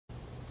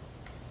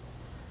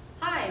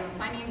Hi,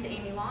 my name is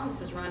Amy Long,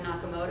 this is Ron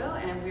Nakamoto,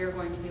 and we are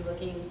going to be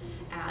looking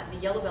at the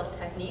yellow belt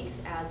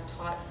techniques as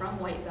taught from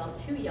white belt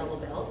to yellow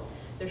belt.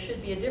 There should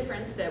be a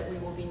difference that we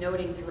will be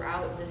noting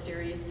throughout the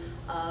series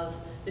of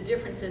the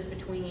differences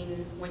between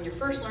when you're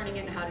first learning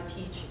it and how to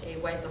teach a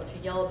white belt to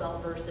yellow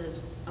belt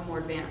versus a more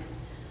advanced.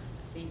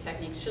 The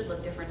techniques should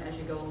look different as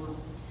you go along.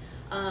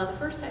 The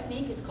first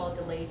technique is called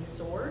delayed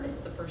sword.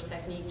 It's the first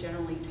technique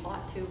generally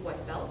taught to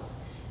white belts,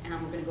 and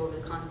I'm going to go over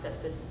the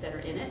concepts that are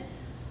in it.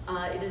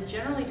 It is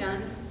generally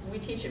done, we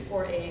teach it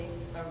for a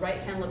right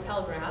hand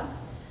lapel grab,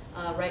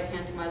 right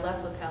hand to my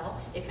left lapel.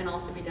 It can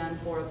also be done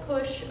for a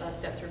push, a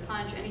step through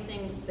punch,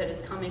 anything that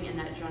is coming in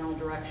that general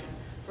direction.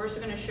 First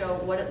we're going to show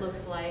what it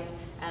looks like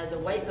as a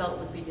white belt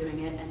would be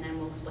doing it, and then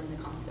we'll explain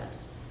the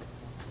concepts.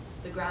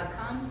 The grab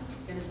comes,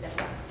 you're going to step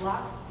back,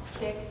 block,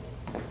 kick,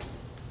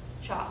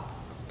 chop.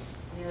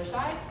 On the other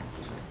side,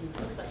 see what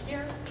it looks like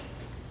here.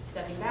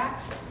 Stepping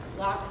back,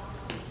 block,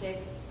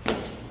 kick,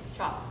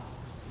 chop.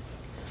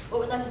 What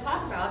we'd like to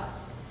talk about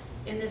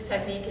in this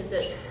technique is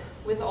that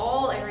with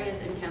all areas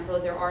in Kenpo,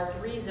 there are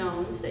 3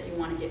 zones that you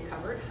want to get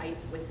covered, height,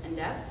 width, and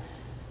depth.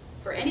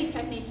 For any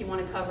technique, you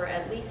want to cover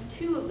at least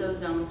 2 of those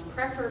zones,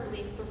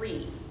 preferably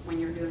 3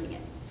 when you're doing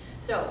it.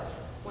 So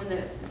when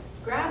the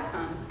grab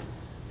comes,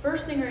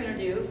 first thing we're going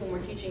to do when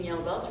we're teaching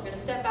yellow belts, we're going to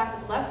step back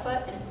with the left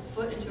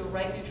foot into a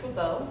right neutral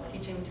bow,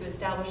 teaching them to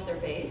establish their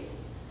base.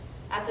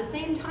 At the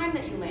same time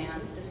that you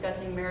land,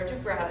 discussing marriage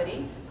of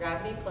gravity,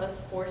 gravity plus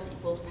force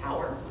equals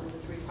power, one of the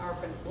 3 power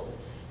principles,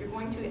 you're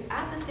going to,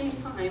 at the same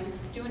time,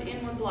 do an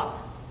inward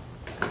block,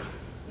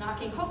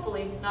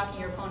 hopefully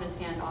knocking your opponent's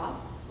hand off.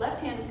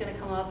 Left hand is going to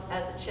come up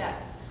as a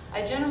check.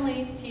 I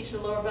generally teach the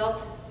lower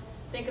belts,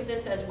 think of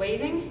this as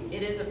waving.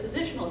 It is a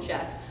positional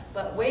check,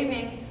 but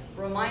waving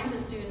reminds the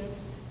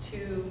students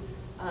to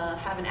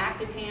have an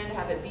active hand,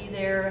 have it be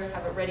there,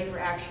 have it ready for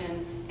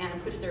action,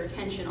 and puts their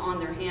attention on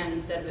their hand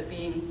instead of it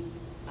being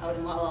out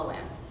in la-la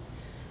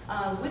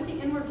land. With the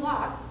inward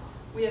block,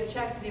 we have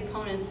checked the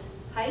opponent's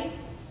height,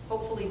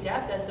 hopefully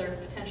depth as they're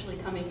potentially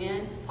coming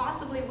in,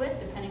 possibly width,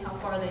 depending how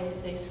far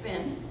they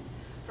spin.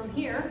 From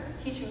here,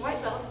 teaching white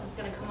belts is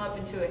going to come up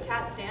into a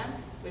cat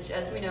stance, which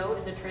as we know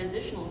is a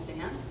transitional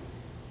stance.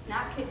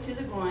 Snap kick to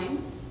the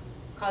groin,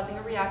 causing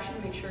a reaction.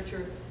 Make sure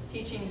you're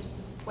teaching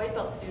white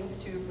belt students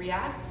to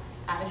react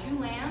as you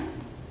land,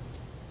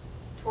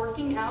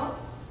 torquing out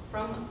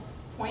from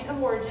point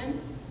of origin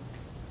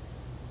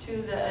to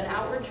an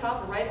outward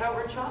chop, a right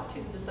outward chop to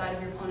the side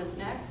of your opponent's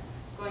neck,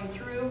 going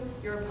through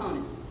your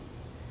opponent.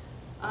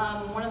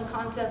 One of the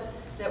concepts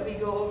that we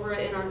go over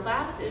in our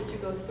class is to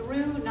go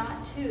through,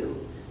 not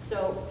to.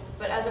 So,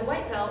 but as a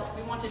white belt,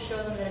 we want to show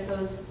them that it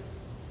goes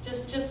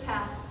just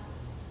past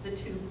the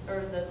to,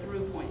 or the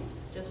through point,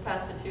 just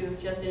past the to,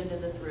 just into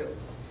the through.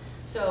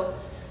 So,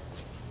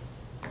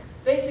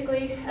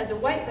 basically, as a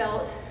white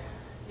belt,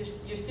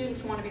 your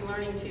students want to be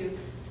learning to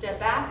step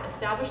back,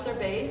 establish their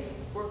base,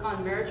 work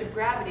on marriage of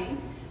gravity,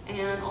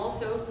 and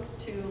also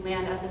to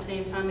land at the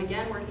same time,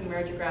 again working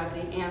marriage of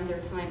gravity and their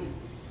timing.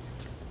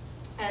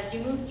 As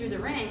you move through the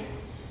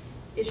ranks,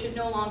 it should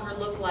no longer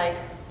look like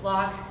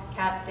block,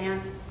 cat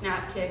stance,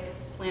 snap kick,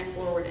 plant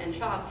forward, and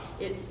chop.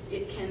 It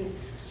can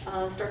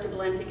start to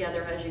blend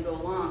together as you go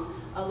along.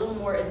 A little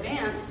more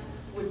advanced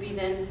would be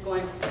then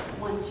going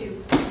 1,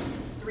 2,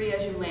 3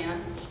 as you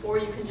land, or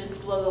you can just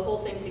blow the whole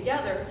thing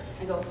together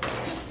and go,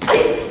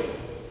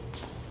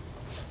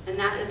 and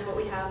that is what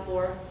we have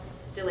for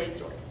delayed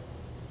sword.